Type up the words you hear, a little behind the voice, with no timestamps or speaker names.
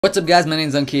What's up guys, my name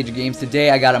is unCAGEDgamez. Today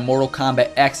I got a Mortal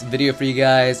Kombat X video for you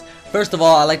guys. First of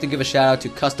all, I'd like to give a shout out to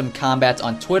Custom Kombats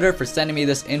on Twitter for sending me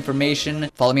this information.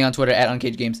 Follow me on Twitter at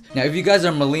unCAGEDgamez. Now if you guys are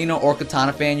a Mileena or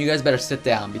Kitanna fan, you guys better sit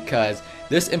down because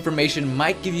this information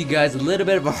might give you guys a little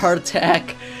bit of a heart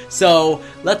attack. So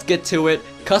let's get to it.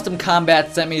 Custom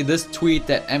Kombats sent me this tweet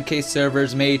that MK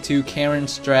servers made to Karen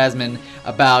Strassman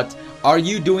about, are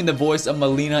you doing the voice of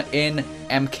Mileena in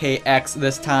MKX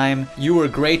this time? You were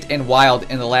great and wild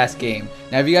in the last game.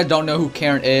 Now if you guys don't know who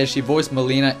Karen is, she voiced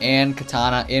Mileena and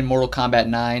Kitanna in Mortal Kombat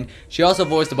 9. She also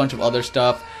voiced a bunch of other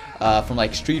stuff from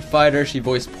like Street Fighter. She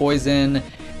voiced Poison.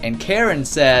 And Karen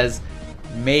says,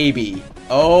 maybe.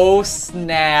 Oh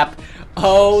snap.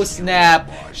 Oh snap.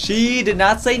 She did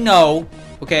not say no.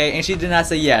 Okay, and she did not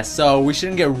say yes. So we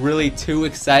shouldn't get really too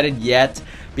excited yet,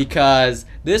 because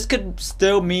this could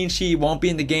still mean she won't be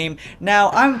in the game.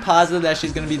 Now, I'm positive that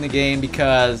she's going to be in the game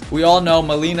because we all know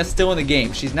Mileena's still in the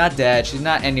game. She's not dead. She's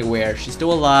not anywhere. She's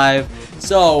still alive.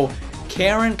 So,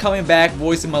 Karen coming back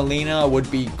voicing Mileena would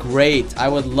be great. I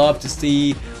would love to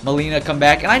see Mileena come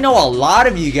back. And I know a lot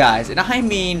of you guys, and I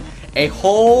mean a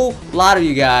whole lot of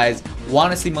you guys,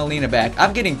 want to see Mileena back.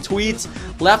 I'm getting tweets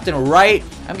left and right.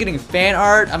 I'm getting fan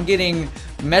art. I'm getting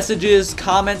messages,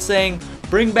 comments saying,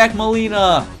 bring back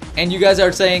Mileena. And you guys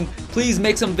are saying, please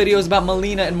make some videos about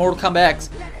Mileena in Mortal Kombat X.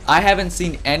 I haven't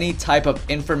seen any type of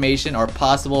information or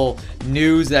possible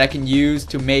news that I can use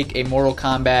to make a Mortal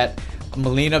Kombat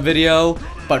Mileena video.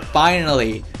 But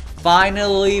finally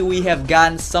we have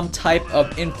gotten some type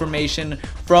of information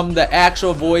from the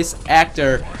actual voice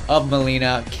actor of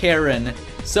Mileena, Karen.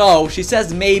 So she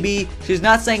says maybe. She's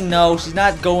not saying no. She's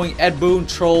not going Ed Boon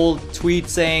troll tweet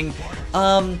saying,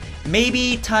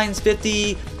 maybe times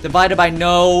 50 divided by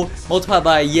no multiplied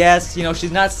by yes. You know,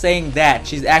 she's not saying that.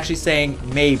 She's actually saying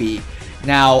maybe.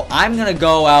 Now I'm gonna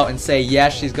go out and say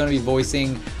yes, she's gonna be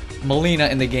voicing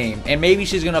Mileena in the game, and maybe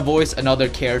she's gonna voice another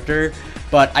character,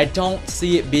 but I don't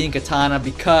see it being Kitanna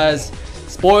because,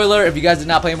 spoiler if you guys did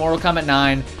not play Mortal Kombat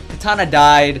 9, Kitanna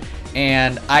died,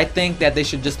 and I think that they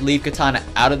should just leave Kitanna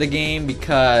out of the game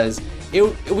because it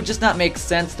would just not make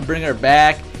sense to bring her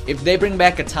back. If they bring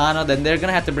back Kitanna, then they're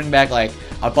gonna have to bring back like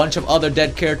a bunch of other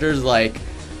dead characters like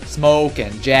Smoke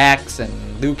and Jax and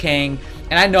Liu Kang.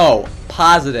 And I know,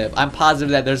 I'm positive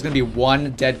that there's gonna be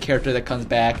one dead character that comes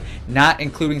back, not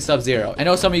including Sub-Zero. I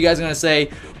know some of you guys are gonna say,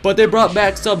 but they brought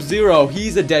back Sub-Zero.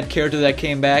 He's a dead character that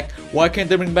came back. Why can't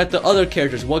they bring back the other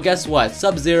characters? Well, guess what?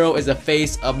 Sub-Zero is the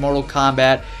face of Mortal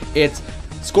Kombat. It's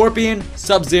Scorpion,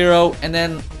 Sub-Zero, and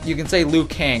then you can say Liu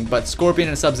Kang, but Scorpion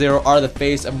and Sub-Zero are the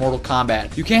face of Mortal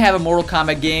Kombat. You can't have a Mortal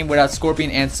Kombat game without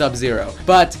Scorpion and Sub-Zero.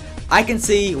 But I can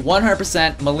see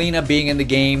 100% Mileena being in the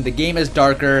game. The game is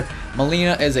darker.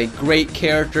 Mileena is a great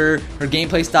character. Her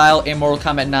gameplay style in Mortal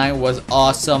Kombat 9 was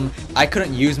awesome. I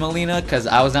couldn't use Mileena because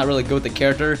I was not really good with the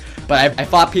character, but I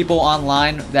fought people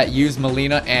online that used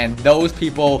Mileena, and those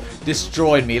people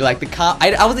destroyed me. Like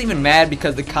I wasn't even mad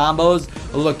because the combos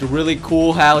looked really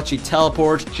cool. How she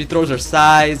teleports, she throws her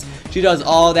size, she does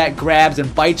all that, grabs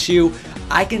and bites you.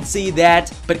 I can see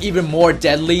that, but even more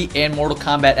deadly in Mortal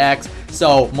Kombat X.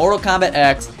 So Mortal Kombat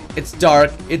X, it's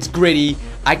dark, it's gritty.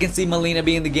 I can see Mileena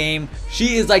being in the game.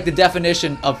 She is like the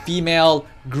definition of female,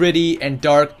 gritty, and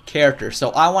dark character.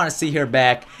 So I want to see her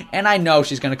back, and I know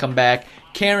she's going to come back.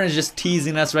 Karen is just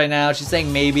teasing us right now. She's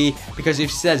saying maybe, because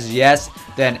if she says yes,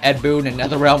 then Ed Boon and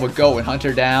NetherRealm would go and hunt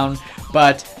her down.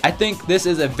 But I think this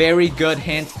is a very good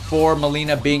hint for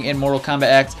Mileena being in Mortal Kombat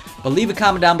X. But leave a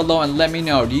comment down below and let me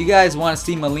know. Do you guys want to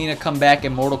see Mileena come back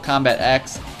in Mortal Kombat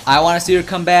X? I want to see her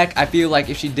come back. I feel like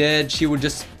if she did, she would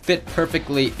just fit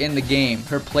perfectly in the game.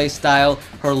 Her playstyle,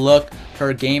 her look,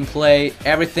 her gameplay,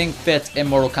 everything fits in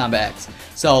Mortal Kombat X.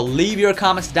 So leave your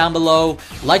comments down below.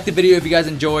 Like the video if you guys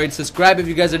enjoyed. Subscribe if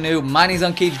you guys are new. My name's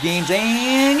unCAGEDgamez,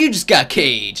 and you just got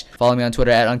caged. Follow me on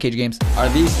Twitter at unCAGEDgamez. Are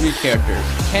these three characters,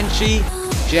 Kenshi,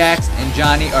 Jax, and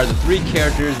Johnny, are the three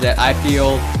characters that I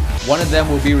feel one of them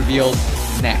will be revealed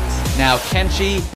next. Now, Kenshi